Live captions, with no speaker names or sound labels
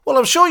Well,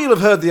 I'm sure you'll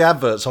have heard the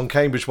adverts on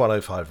Cambridge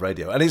 105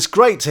 Radio, and it's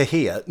great to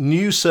hear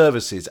new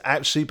services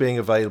actually being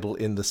available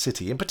in the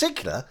city. In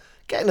particular,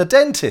 getting a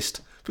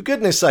dentist. For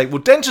goodness sake.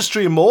 Well,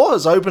 Dentistry and More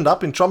has opened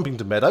up in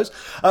Trumpington Meadows.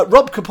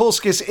 Rob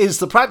Kerpauskis is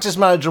the practice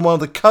manager and one of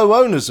the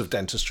co-owners of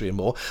Dentistry and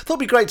More. Thought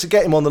it'd be great to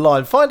get him on the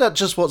line, find out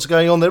just what's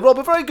going on there. Rob,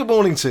 a very good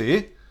morning to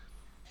you.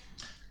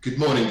 Good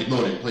morning.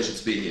 Pleasure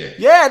to be here.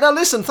 Yeah, now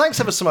listen,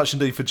 thanks ever so much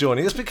indeed for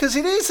joining us, because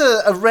it is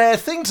a rare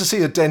thing to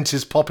see a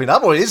dentist popping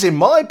up, or it is in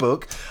my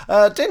book.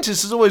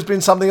 Dentist has always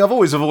been something I've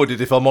always avoided,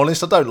 if I'm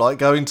honest. I don't like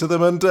going to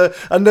them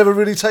and never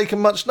really taken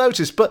much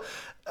notice. But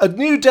a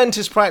new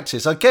dentist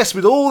practice, I guess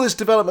with all this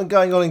development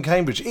going on in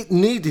Cambridge, it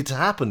needed to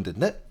happen,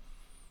 didn't it?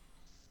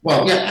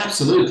 Well, yeah,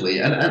 absolutely.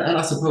 And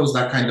I suppose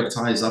that kind of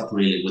ties up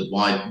really with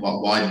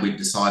why we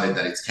decided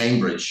that it's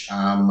Cambridge,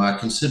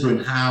 considering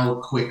how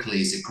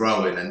quickly is it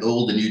growing and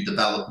all the new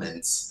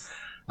developments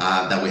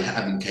that we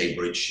have in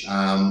Cambridge.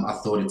 I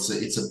thought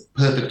it's a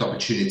perfect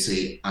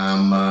opportunity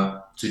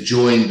to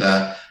join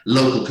the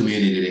local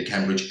community in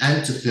Cambridge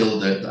and to fill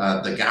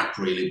the gap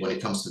really when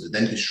it comes to the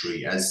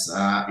dentistry, as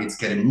it's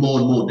getting more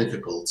and more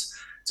difficult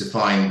to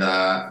find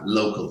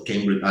local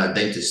Cambridge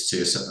dentists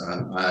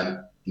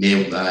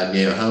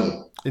near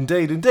home.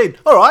 Indeed.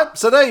 All right,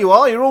 so there you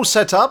are. You're all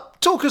set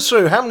up. Talk us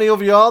through. How many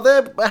of you are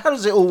there? How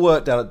does it all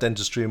work down at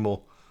Dentistry and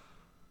More?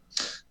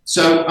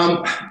 So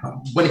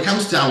when it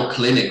comes to our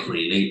clinic,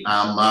 really,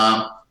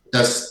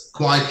 there's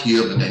quite a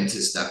few of the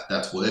dentists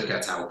that work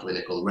at our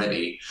clinic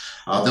already.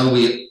 Although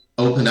we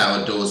opened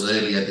our doors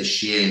earlier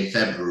this year in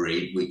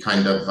February, we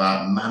kind of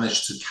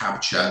managed to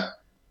capture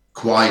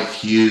quite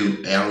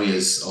few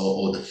areas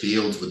or the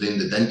fields within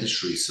the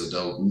dentistry. So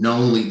though not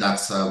only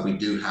that we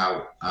do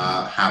have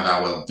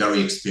our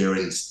very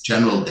experienced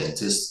general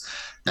dentists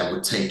that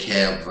would take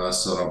care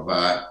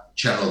of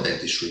general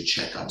dentistry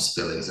checkups,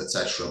 fillings,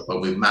 etc., but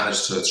we've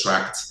managed to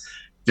attract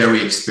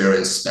very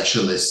experienced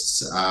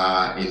specialists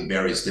in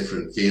various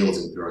different fields,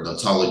 in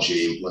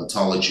periodontology,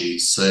 implantology,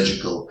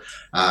 surgical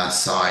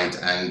side,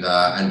 and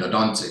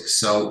endodontics.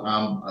 So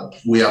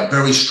we are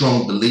very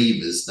strong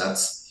believers that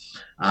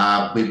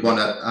we want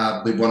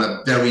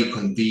a very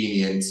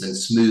convenient and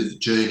smooth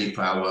journey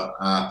for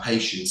our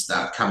patients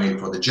that come in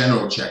for the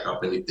general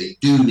checkup, and if they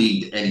do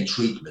need any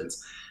treatment,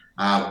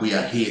 we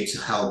are here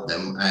to help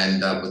them,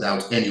 and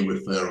without any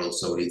referral,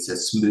 so it's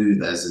as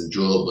smooth as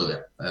enjoyable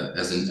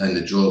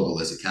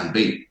as it can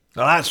be.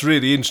 Now that's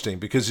really interesting,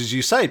 because as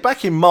you say,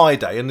 back in my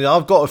day, and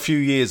I've got a few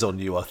years on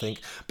you, I think,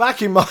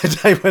 back in my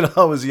day when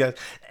I was young,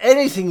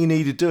 anything you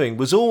needed doing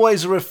was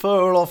always a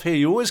referral off here.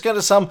 You always go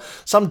to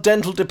some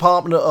dental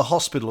department at a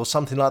hospital or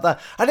something like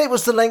that, and it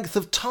was the length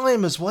of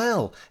time as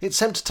well. It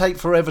seemed to take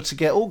forever to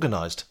get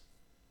organised.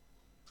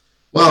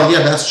 Well,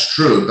 yeah, that's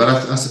true, but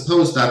I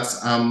suppose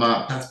that's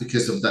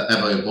because of the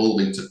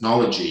ever-evolving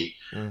technology,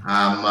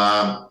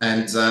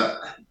 and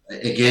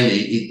again,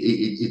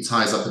 it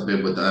ties up a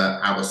bit with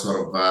our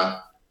sort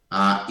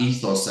of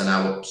ethos and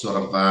our sort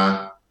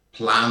of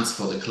plans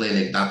for the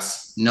clinic.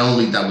 That's not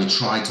only that we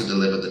try to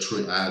deliver the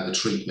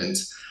treatment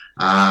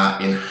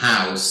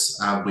in-house,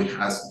 we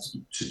had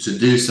to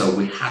do so.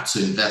 We had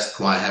to invest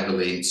quite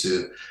heavily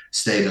into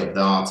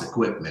state-of-the-art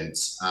equipment.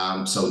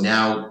 So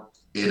now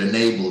it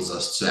enables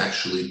us to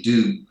actually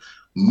do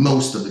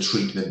most of the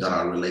treatment that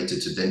are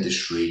related to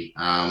dentistry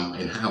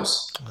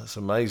in-house. That's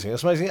amazing.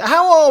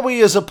 How are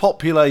we as a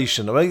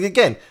population? I mean,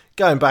 again,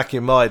 going back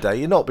in my day,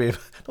 you're not being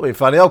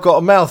funny. I've got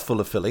a mouthful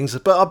of fillings,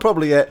 but I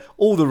probably ate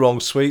all the wrong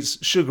sweets,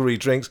 sugary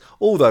drinks,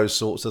 all those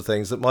sorts of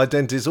things that my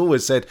dentist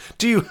always said,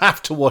 do you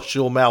have to wash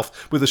your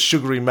mouth with a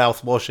sugary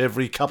mouthwash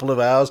every couple of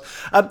hours?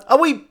 Are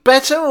we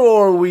better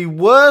or are we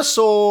worse,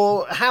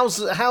 or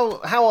how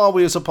are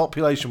we as a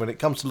population when it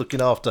comes to looking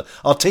after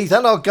our teeth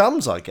and our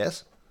gums, I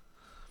guess?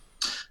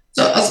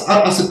 So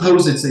I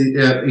suppose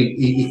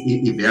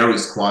it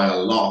varies quite a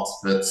lot,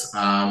 but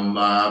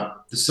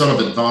the sort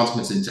of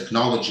advancements in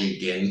technology,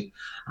 again,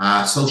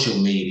 social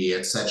media,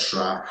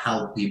 etc.,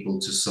 help people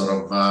to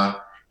sort of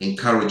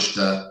encourage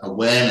the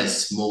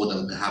awareness more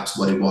than perhaps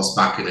what it was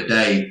back in the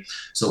day.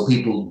 So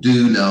people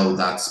do know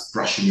that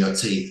brushing your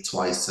teeth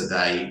twice a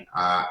day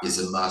is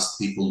a must.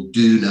 People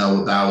do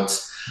know about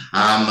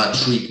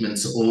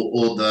treatments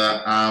or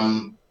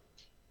the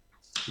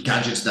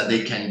gadgets that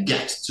they can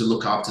get to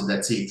look after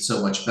their teeth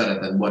so much better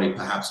than what it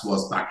perhaps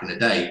was back in the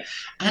day,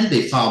 and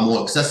they're far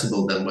more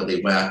accessible than what they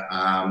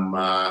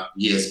were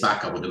years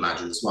back, I would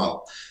imagine, as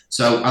well.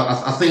 So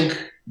I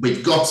think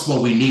we've got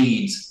what we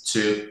need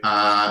to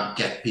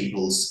get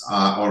people's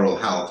oral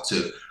health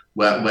to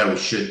where it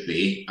should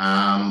be,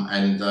 I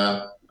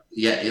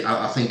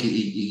think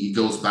it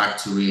goes back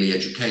to really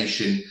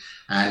education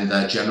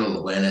and general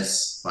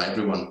awareness by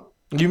everyone.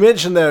 You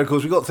mentioned there, of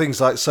course, we've got things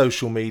like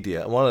social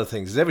media. And one of the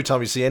things is every time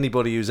you see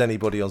anybody use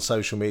anybody on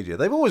social media,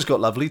 they've always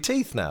got lovely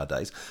teeth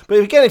nowadays. But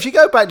again, if you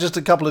go back just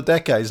a couple of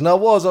decades, and I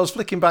was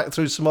flicking back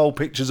through some old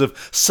pictures of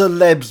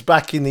celebs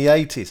back in the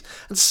 80s,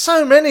 and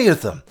so many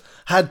of them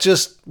had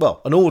just,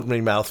 well, an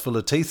ordinary mouthful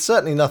of teeth,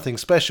 certainly nothing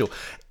special.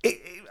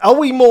 are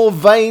we more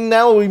vain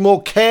now? Are we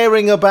more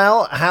caring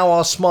about how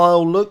our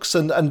smile looks?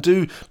 And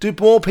do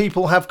more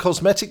people have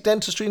cosmetic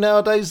dentistry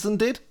nowadays than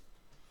did?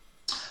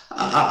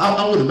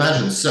 I would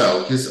imagine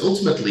so, because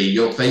ultimately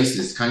your face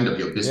is kind of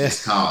your Yeah.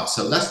 business card.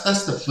 So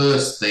that's the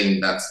first thing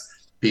that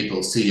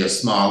people see your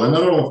smile, and a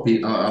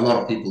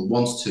lot of people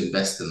want to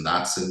invest in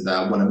that and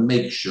want to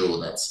make sure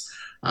that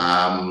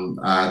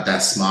that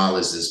smile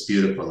is as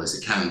beautiful as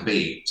it can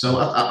be. So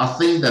I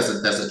think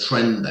there's a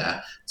trend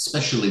there,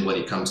 especially when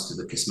it comes to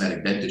the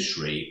cosmetic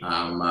dentistry,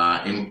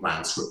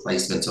 implants,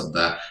 replacement of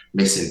the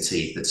missing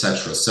teeth,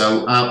 etc.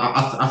 So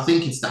I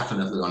think it's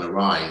definitely on the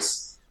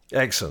rise.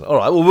 Excellent. All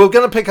right. Well, we're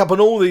going to pick up on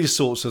all these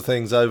sorts of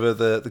things over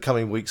the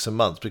coming weeks and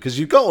months because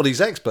you've got all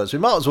these experts. We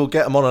might as well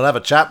get them on and have a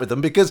chat with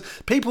them because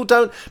people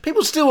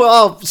still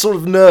are sort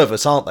of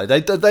nervous, aren't they?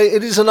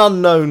 It is an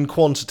unknown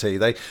quantity.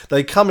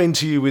 They come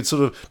into you with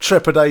sort of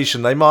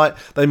trepidation. They might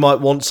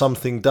want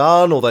something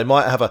done, or they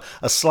might have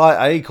a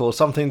slight ache, or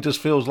something just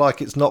feels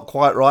like it's not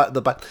quite right at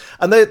the back.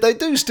 And they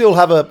do still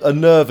have a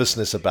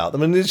nervousness about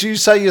them. And as you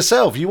say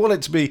yourself, you want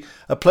it to be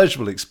a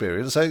pleasurable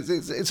experience. So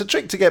it's a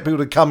trick to get people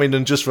to come in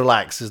and just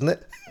relax, isn't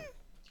it?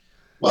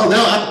 Well,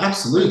 no,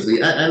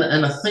 absolutely,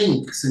 and I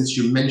think since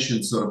you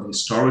mentioned sort of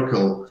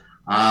historical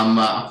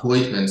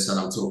appointments, and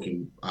I'm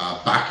talking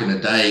back in the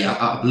day,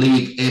 I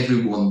believe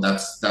everyone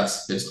that's a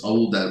bit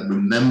older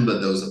remember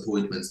those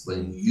appointments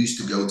when you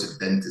used to go to the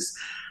dentist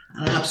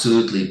and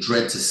absolutely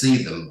dread to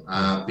see them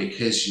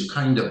because you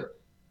kind of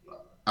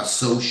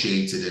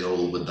associated it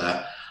all with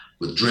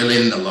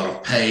drilling, a lot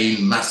of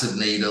pain, massive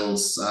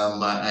needles,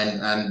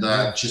 and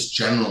just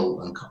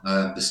general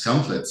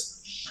discomfort.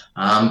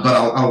 But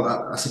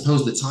I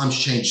suppose the times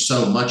changed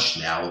so much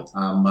now,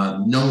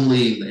 not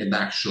only in the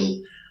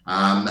actual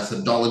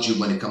methodology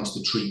when it comes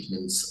to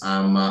treatments,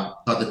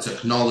 but the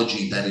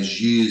technology that is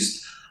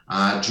used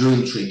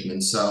during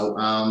treatment. So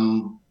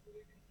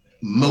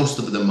most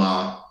of them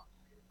are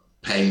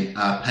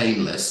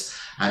painless,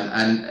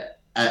 and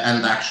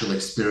the actual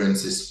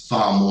experience is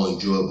far more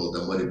enjoyable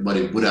than what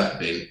it would have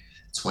been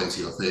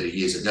 20 or 30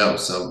 years ago.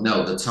 So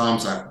no, the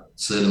times have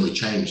certainly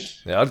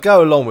changed. Yeah, I'd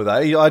go along with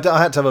that.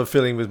 I had to have a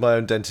filling with my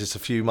own dentist a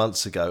few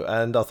months ago,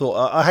 and I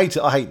thought I hate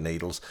it. I hate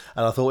needles,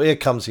 and I thought here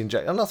comes the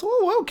injection, and I thought,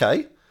 oh,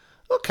 okay.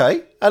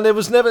 And there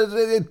was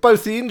never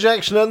both the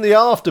injection and the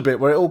after bit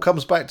where it all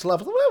comes back to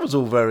life. I thought that was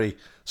all very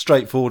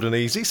straightforward and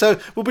easy. So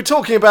we'll be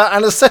talking about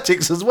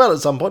anaesthetics as well at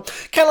some point.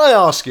 Can I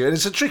ask you, and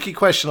it's a tricky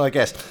question, I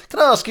guess,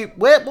 can I ask you,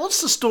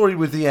 what's the story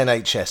with the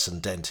NHS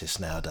and dentists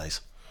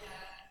nowadays?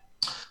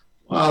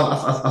 Well,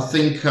 I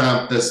think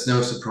there's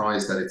no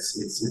surprise that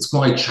it's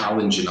quite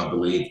challenging, I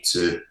believe,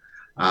 to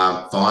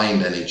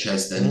find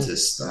NHS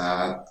dentists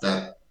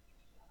that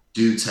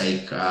do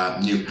take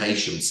new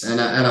patients, and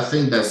I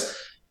think there's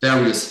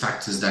various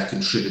factors that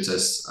contributed for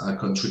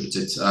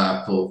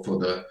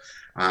the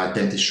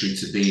dentistry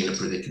to be in the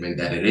predicament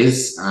that it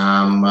is.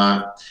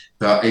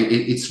 But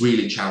it's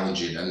really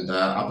challenging, and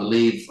I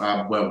believe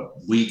where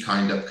we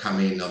kind of come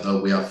in,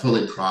 although we are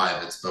fully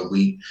private, but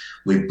we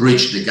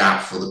bridge the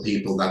gap for the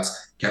people that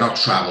cannot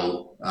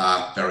travel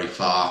very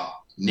far,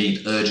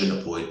 need urgent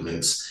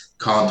appointments,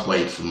 can't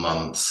wait for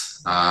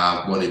months,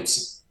 want it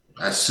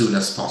as soon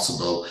as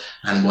possible,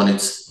 and want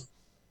it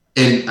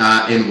in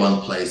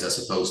one place as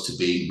opposed to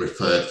being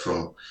referred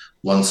from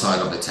one side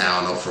of the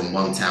town or from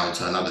one town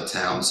to another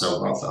town.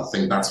 So I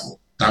think that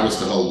was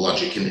the whole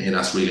logic in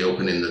us really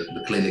opening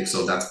the clinic,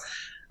 so that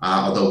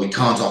although we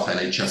can't offer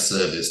NHS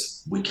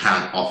service, we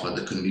can offer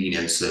the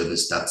convenient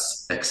service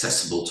that's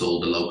accessible to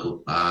all the local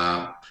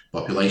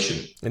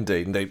population.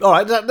 Indeed. All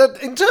right.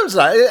 In terms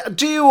of that,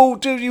 do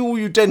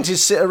you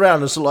dentists sit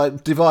around and sort of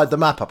like divide the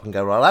map up and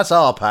go, right, that's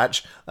our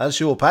patch, that's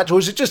your patch, or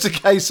is it just a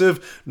case of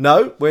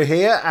no, we're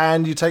here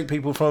and you take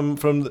people from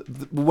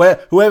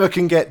whoever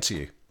can get to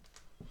you?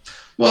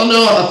 Well,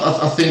 no,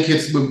 I think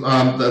it's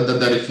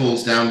that it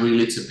falls down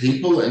really to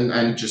people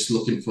and just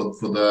looking for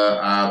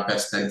the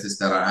best dentists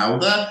that are out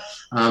there.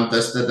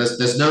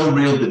 There's no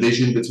real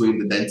division between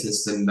the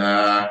dentists and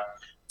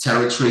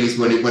territories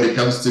when it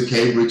comes to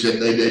Cambridge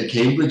and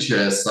Cambridge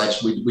as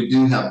such. We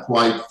do have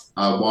quite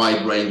a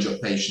wide range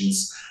of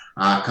patients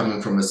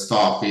coming from as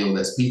far afield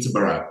as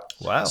Peterborough.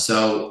 Wow.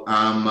 So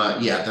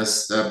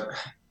there's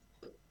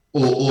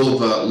all of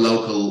the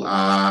local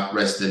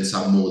residents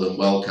are more than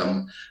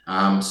welcome.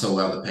 So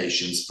are the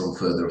patients from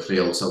further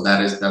afield. So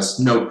there's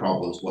no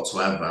problems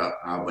whatsoever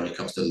when it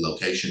comes to the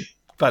location.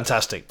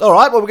 Fantastic. All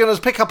right, well, we're going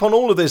to pick up on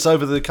all of this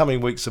over the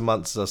coming weeks and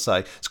months, as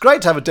I say. It's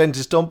great to have a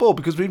dentist on board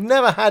because we've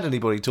never had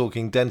anybody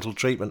talking dental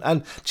treatment.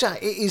 And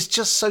it is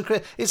just so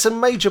great. It's a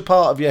major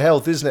part of your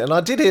health, isn't it? And I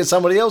did hear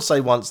somebody else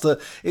say once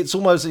that it's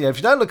almost, if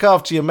you don't look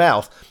after your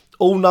mouth,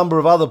 all number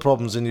of other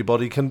problems in your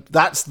body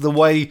that's the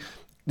way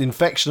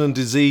infection and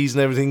disease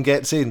and everything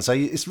gets in. So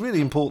it's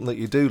really important that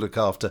you do look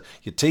after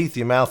your teeth,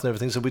 your mouth and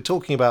everything. So we're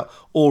talking about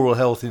oral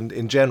health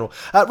in general.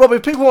 Rob,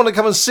 if people want to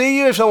come and see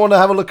you, if they want to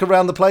have a look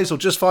around the place or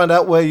just find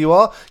out where you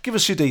are, give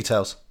us your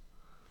details.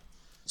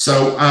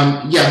 So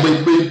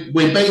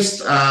we're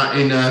based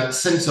in a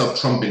centre of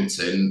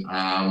Trumpington,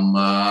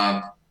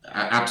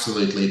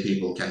 absolutely,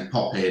 people can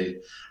pop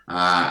in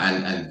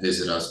and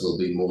visit us. We'll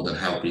be more than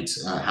happy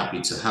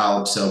to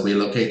help. So we're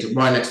located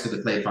right next to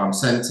the Clay Farm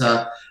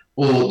Centre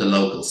or the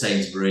local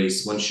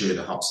Sainsbury's. Once you're in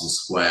the Hobson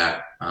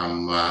Square,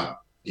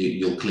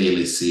 you'll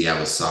clearly see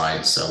our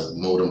sign. So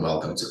more than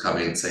welcome to come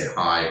in, say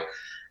hi,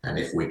 and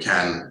if we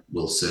can,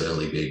 we'll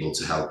certainly be able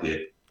to help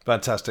you.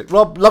 Fantastic.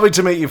 Rob, lovely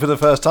to meet you for the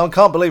first time.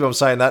 Can't believe I'm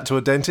saying that to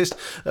a dentist.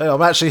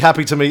 I'm actually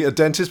happy to meet a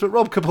dentist, but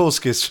Rob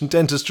Kerpauskis from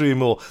Dentistry and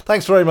more.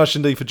 Thanks very much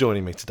indeed for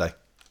joining me today.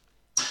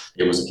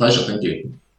 It was a pleasure. Thank you.